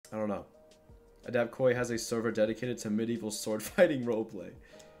I don't know. Adapt Koi has a server dedicated to medieval sword fighting roleplay.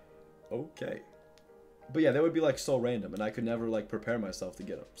 Okay. But yeah, they would be like so random, and I could never like prepare myself to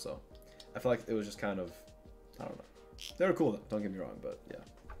get them. So I feel like it was just kind of, I don't know. They were cool though, don't get me wrong, but yeah.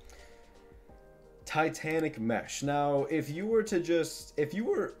 Titanic Mesh. Now, if you were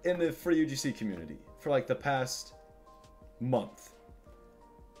in the free UGC community for like the past month,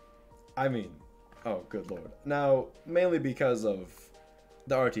 I mean, oh good lord. Now, mainly because of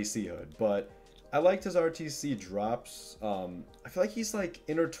the RTC hood, but I liked his RTC drops. I feel like he's like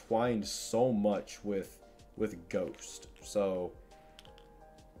intertwined so much with Ghost. So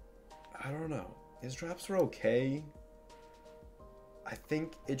I don't know. His drops were okay. I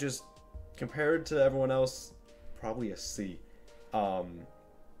think it just, compared to everyone else, probably a C. I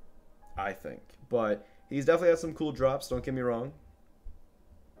think. But he's definitely had some cool drops, don't get me wrong.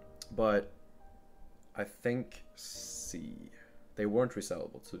 But I think C. They weren't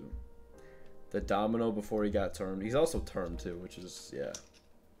resellable too. The Domino before he got termed. He's also termed too, which is, yeah.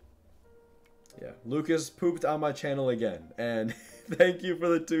 Yeah. Lucas pooped on my channel again. And thank you for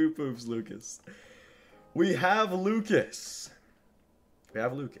the 2 poops, Lucas. We have Lucas. We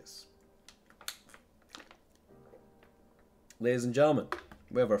have Lucas. Ladies and gentlemen,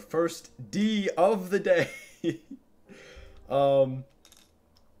 we have our first D of the day. Wow.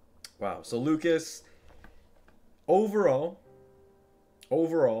 So Lucas, overall,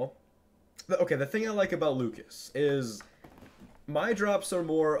 okay, the thing I like about Lucas is my drops are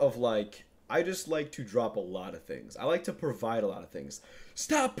more of like, I just like to drop a lot of things. I like to provide a lot of things.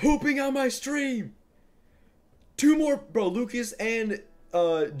 Stop pooping on my stream! 2 more, bro, Lucas and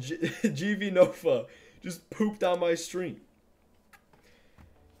GV Nova just pooped on my stream.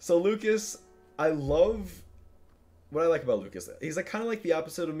 So Lucas, I love what I like about Lucas. He's like kind of like the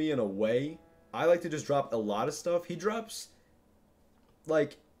opposite of me in a way. I like to just drop a lot of stuff. He drops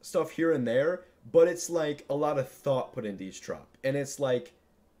like stuff here and there, but it's like a lot of thought put into each drop, and it's like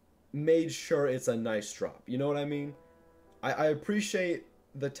made sure it's a nice drop. You know what I mean? I appreciate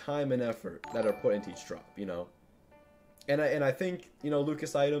the time and effort that are put into each drop, you know. And I think, you know,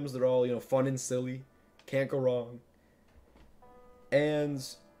 Lucas items, they're all, you know, fun and silly, can't go wrong, and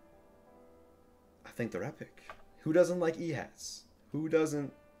I think they're epic. Who doesn't like e-hats? Who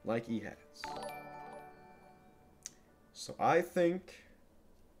doesn't like e-hats? So I think,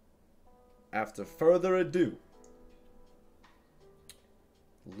 after further ado,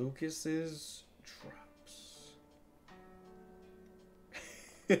 Lucas's drops.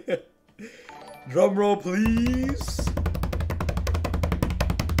 Drum roll, please.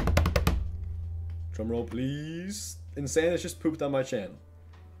 Drum roll, please. Insane has just pooped on my channel.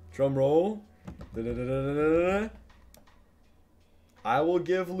 Drum roll. Da -da -da -da -da -da. I will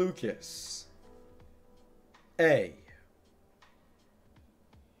give Lucas A.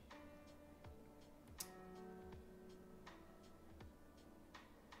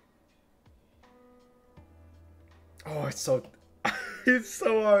 Oh, it's so it's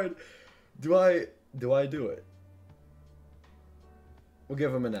so hard. Do I do it? We'll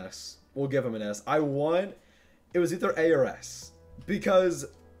give him an S. We'll give him an S. It was either A or S, because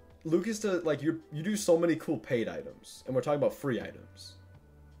Lucas does, like, you do so many cool paid items, and we're talking about free items,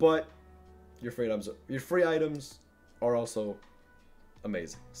 but your free items are also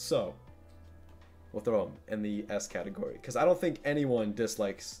amazing. So we'll throw them in the S category, because I don't think anyone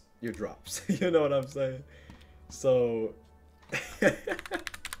dislikes your drops. You know what I'm saying? So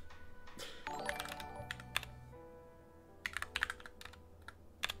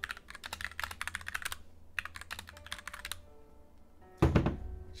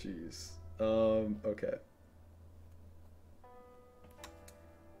jeez. Okay.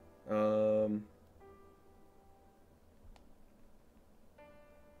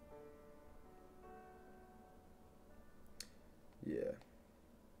 Yeah.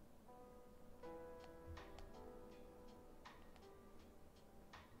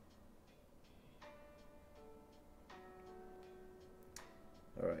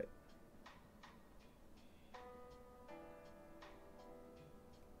 All right.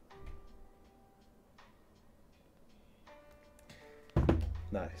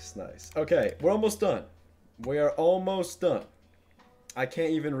 Nice, nice. Okay, we're almost done. We are almost done. I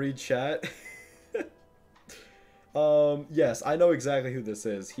can't even read chat. Yes, I know exactly who this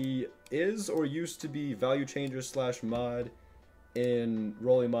is. He is or used to be value changer / mod in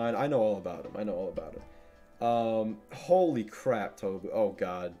Rolling Mine. I know all about him. I know all about him. Holy crap, Tobu. Oh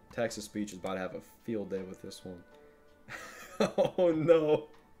god. Texas Speech is about to have a field day with this one. Oh no.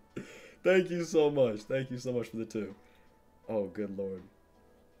 Thank you so much. Thank you so much for the 2. Oh, good lord.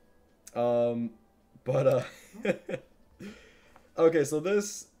 Okay, so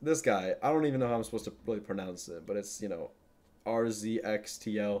this guy, I don't even know how I'm supposed to really pronounce it, but it's, you know,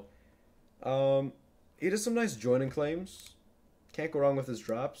 RZXTL. He does some nice joining claims. Can't go wrong with his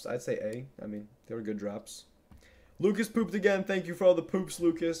drops. I'd say A. I mean, they were good drops. Lucas pooped again. Thank you for all the poops,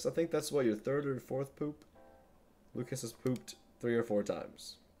 Lucas. I think that's what, your third or fourth poop? Lucas has pooped 3 or 4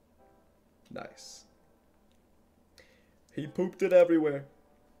 times. Nice. He pooped it everywhere.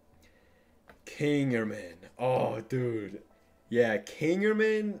 Kingerman. Oh, dude. Yeah,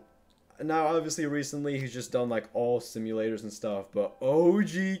 Kingerman. Now, obviously, recently, he's just done, like, all simulators and stuff. But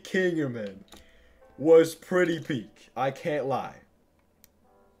OG Kingerman was pretty peak. I can't lie.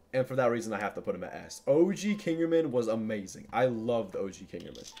 And for that reason, I have to put him at S. OG Kingerman was amazing. I loved OG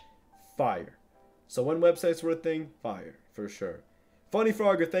Kingerman. Fire. So when websites were a thing, fire. For sure. Funny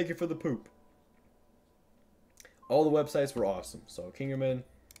Frogger, thank you for the poop. All the websites were awesome. So Kingerman.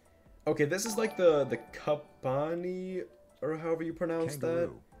 Okay, this is like the Kapani, or however you pronounce that.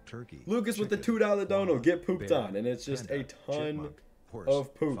 Turkey, Lucas with the $2 dono, get pooped on. And it's just a ton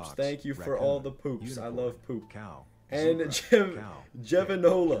of poops. Thank you for all the poops. I love poop. Cow, and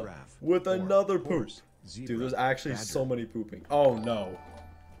Jevanola with another poop. Dude, there's actually so many pooping. Oh no.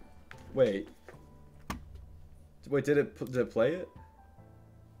 Wait. Wait, did it play it?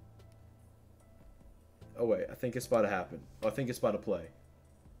 Oh wait, I think it's about to happen. Oh, I think it's about to play.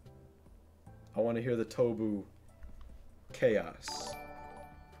 I want to hear the Tobu chaos.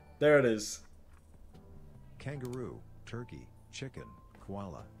 There it is. Kangaroo, turkey, chicken,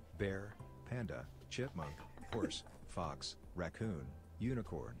 koala, bear, panda, chipmunk, horse, fox, raccoon,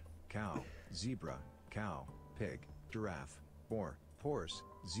 unicorn, cow, zebra, cow, pig, giraffe, boar, horse,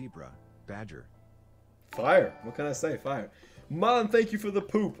 zebra, badger. Fire. What can I say? Fire. Mom, thank you for the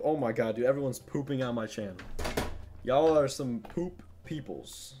poop. Oh my god, dude. Everyone's pooping on my channel. Y'all are some poop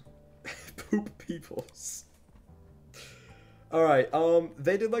peoples. Poop peoples. Alright,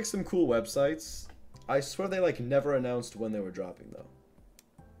 they did like some cool websites. I swear they like never announced when they were dropping though.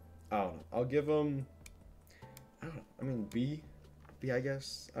 I don't know. I'll give them, I don't know. I mean, B, I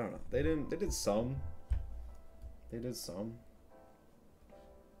guess. I don't know. They did some. They did some.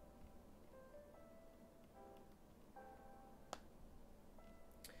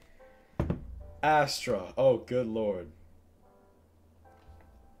 Astra. Oh, good lord.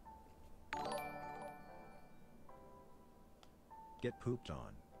 Get pooped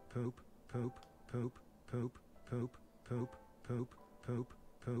on. Poop, poop, poop, poop, poop, poop, poop, poop,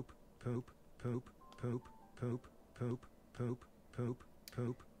 poop, poop, poop, poop, poop, poop, poop, poop,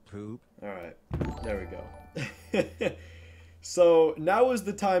 poop, poop. Alright. There we go. So now is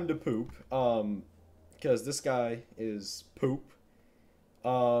the time to poop. Because this guy is poop.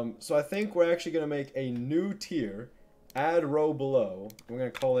 So I think we're actually gonna make a new tier. Add row below. We're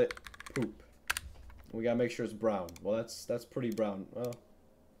gonna call it poop. We gotta make sure it's brown. Well, that's pretty brown. Well,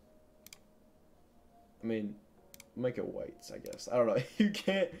 I mean, make it white, I guess. I don't know. You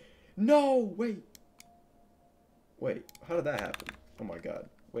can't. No, wait. Wait, how did that happen? Oh my god.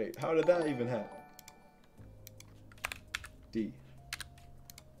 Wait, how did that even happen? D.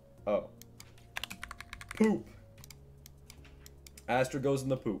 Oh. Poop. Astra goes in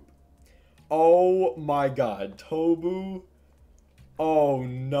the poop. Oh my god. Tobu. Oh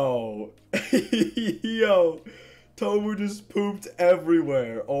no. Yo. Tobu just pooped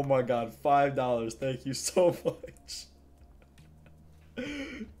everywhere. Oh my god. $5. Thank you so much.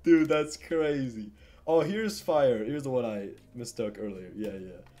 Dude, that's crazy. Oh, here's fire. Here's the one I mistook earlier. Yeah,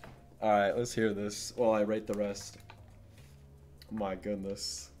 yeah. Alright, let's hear this while I rate the rest. My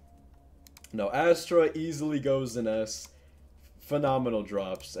goodness. No, Astra easily goes in S. Phenomenal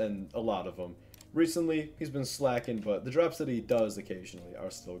drops, and a lot of them. Recently, he's been slacking, but the drops that he does occasionally are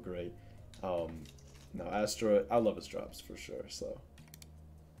still great. No, Astra, I love his drops for sure, so.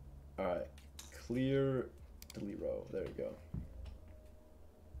 Alright. Clear, delete row. There we go.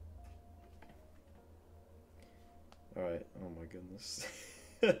 Alright, oh my goodness.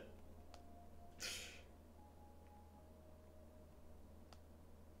 Hey,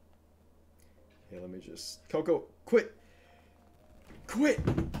 let me just... Coco, quit! Quit!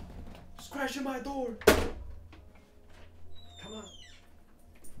 Scratching my door! Come on.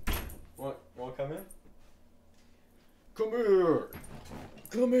 Want to come in? Come here!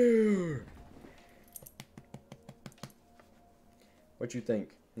 Come here! What you think?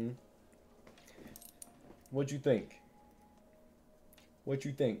 Hmm? What you think? What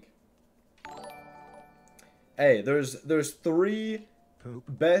you think? Hey, there's 3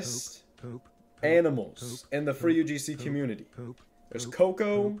 best animals in the free UGC community. There's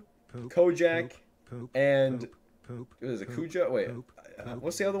Coco, Kojak, and is it Kuja? Wait,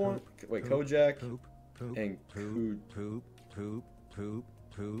 what's the other one? Wait, Kojak and poop, poop,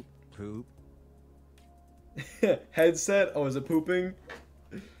 poop, poop. Headset? Oh, is it pooping?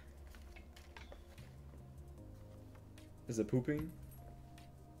 Is it pooping?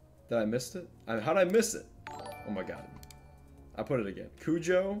 Did I miss it? How'd I miss it? Oh my god. I put it again.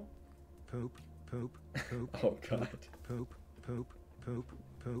 Cujo? Poop, poop, poop. Oh god. Poop, poop, poop,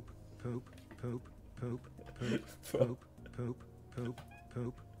 poop, poop, poop, poop, poop, poop, poop, poop,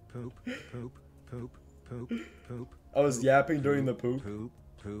 poop, poop, poop, poop, poop, poop. I was yapping during the poop. Poop,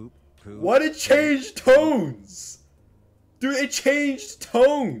 poop, poop. What? It changed tones! Dude, it changed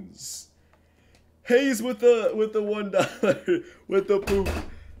tones! Hayes with the $1 with the poop.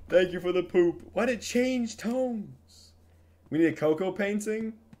 Thank you for the poop. Why'd it change tones? We need a Coco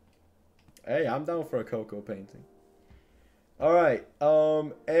painting? Hey, I'm down for a Coco painting. Alright,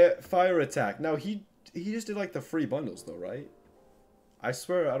 fire attack. Now he just did like the free bundles though, right? I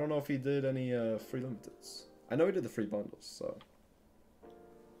swear I don't know if he did any free limiteds. I know he did the free bundles, so.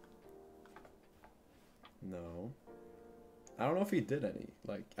 No. I don't know if he did any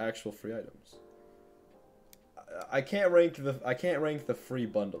like actual free items. I can't rank the free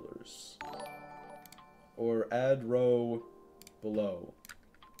bundlers. Or add row below.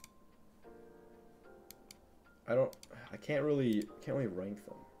 I can't really rank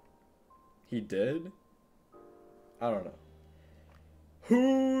them. He did? I don't know.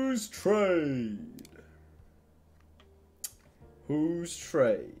 Whose trade? Whose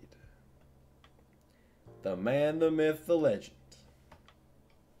trade? The man, the myth, the legend.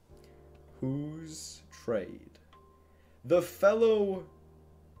 Whose trade? The fellow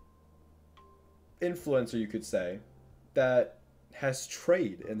influencer, you could say, that has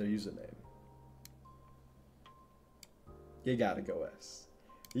trade in their username. You gotta go S.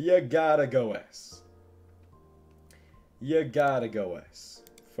 You gotta go S. You gotta go S.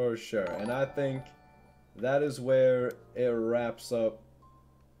 For sure. And I think that is where it wraps up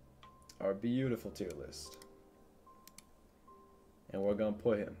our beautiful tier list. And we're gonna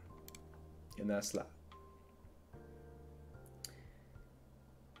put him in that slot.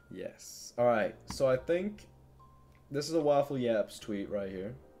 Yes. Alright, so I think this is a Waffle Yaps tweet right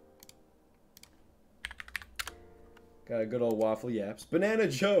here. Got a good old Waffle Yaps. Banana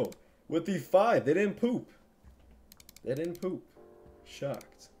Joe with the 5. They didn't poop. They didn't poop.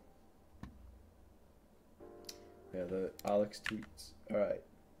 Shocked. Yeah, the Alex tweets. Alright.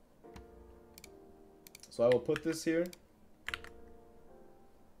 So I will put this here.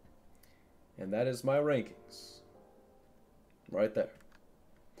 And that is my rankings. Right there.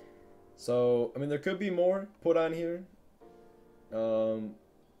 So, I mean, there could be more put on here.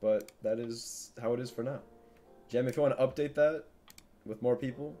 But that is how it is for now. Jem, if you want to update that with more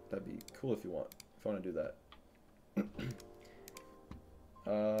people, that'd be cool if you want. If you want to do that.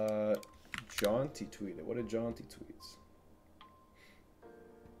 Jaunty tweeted. What did Jaunty tweets?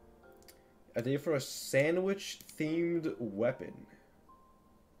 Idea for a sandwich-themed weapon.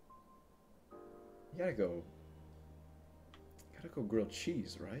 You gotta go grilled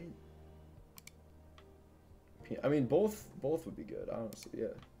cheese, right? I mean, both would be good, honestly, yeah.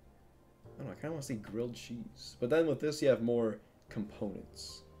 I don't know, I kind of want to see grilled cheese. But then with this, you have more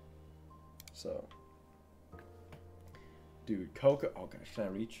components. So. Dude, Coco. Oh, gosh, can I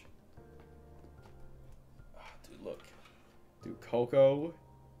reach? Oh, dude, look. Dude, Coco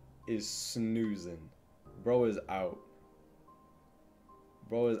is snoozing. Bro is out.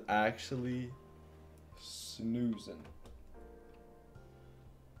 Bro is actually snoozing.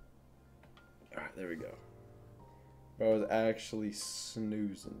 Alright, there we go. Bro is actually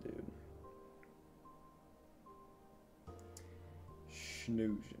snoozing, dude.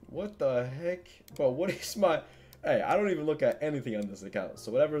 Snoozing. What the heck? Bro, what is my... Hey, I don't even look at anything on this account.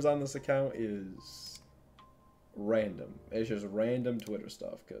 So whatever's on this account is random. It's just random Twitter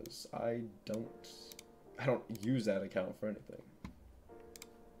stuff because I don't use that account for anything.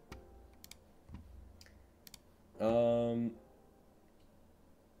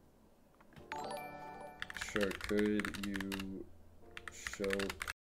 Sure, could you show